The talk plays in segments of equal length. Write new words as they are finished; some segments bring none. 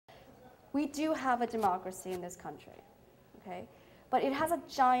we do have a democracy in this country, okay? But it has a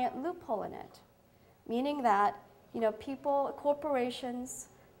giant loophole in it, meaning that people, corporations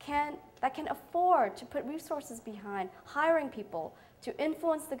that can afford to put resources behind hiring people to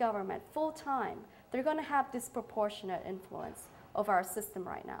influence the government full time, they're going to have disproportionate influence over our system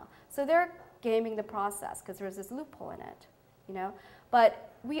right now. So they're gaming the process because there's this loophole in it,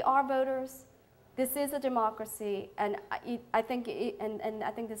 But we are voters. This is a democracy, and I think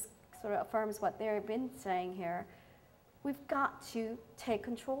this sort of affirms what they've been saying here. We've got to take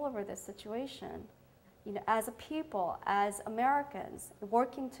control over this situation, as a people, as Americans,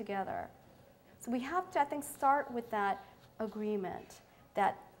 working together. So we have to, I think, start with that agreement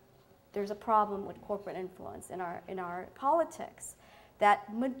that there's a problem with corporate influence in our politics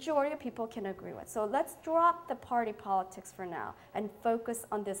that majority of people can agree with. So let's drop the party politics for now and focus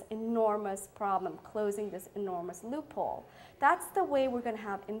on this enormous problem, closing this enormous loophole. That's the way we're going to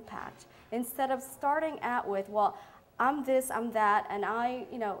have impact. Instead of starting out with, well, I'm this, I'm that, and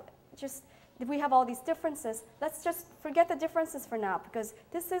if we have all these differences, let's just forget the differences for now, because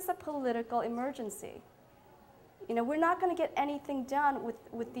this is a political emergency. We're not going to get anything done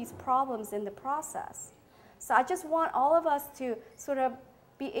with these problems in the process. So I just want all of us to sort of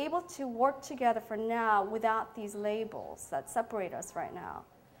be able to work together for now without these labels that separate us right now,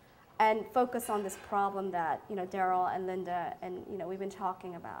 and focus on this problem that Daryl and Linda and we've been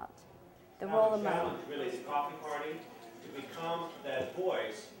talking about. The role of challenge really is Coffee Party to become that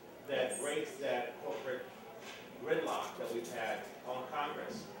voice that breaks that corporate gridlock that we've had on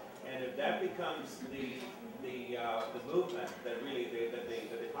Congress. And if that becomes the movement that really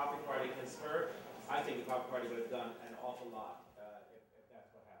the Coffee Party can spur, I think the Coffee Party would have done an awful lot if that's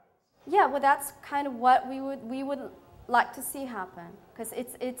what happens. Yeah, well, that's kind of what we would like to see happen, because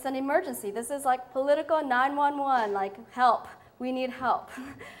it's an emergency. This is like political 911, like help. We need help.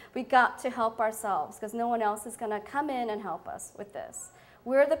 We got to help ourselves, because no one else is going to come in and help us with this.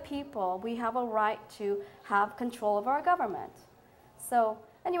 We're the people. We have a right to have control of our government. So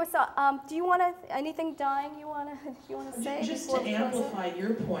anyway, do you want anything dying you want to say? Just to amplify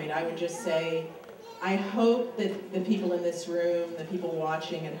your point, I would just say, I hope that the people in this room, the people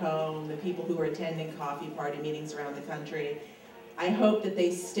watching at home, the people who are attending Coffee Party meetings around the country, I hope that they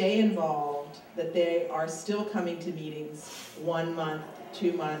stay involved, that they are still coming to meetings 1 month,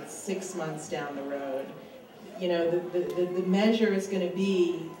 2 months, 6 months down the road. The measure is going to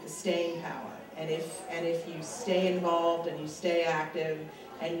be the staying power. And if you stay involved and you stay active,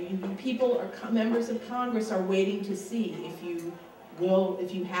 and members of Congress are waiting to see if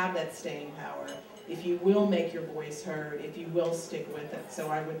you have that staying power, if you will make your voice heard, if you will stick with it. So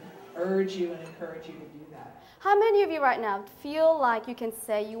I would urge you and encourage you to do that. How many of you right now feel like you can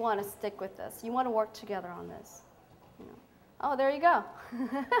say you want to stick with this? You want to work together on this? Oh, there you go.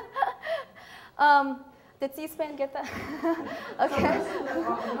 Did C-SPAN get that? Okay.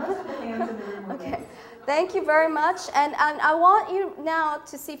 Okay. Thank you very much. And I want you now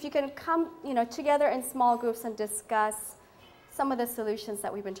to see if you can come together in small groups and discuss some of the solutions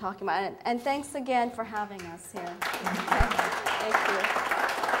that we've been talking about. And thanks again for having us here. Okay. Thank you.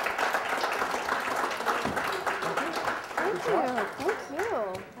 Thank you. Thank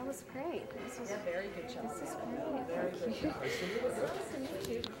you. That was great. This was very good job. This is great. Very good job. Nice to meet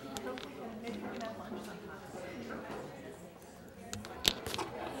you.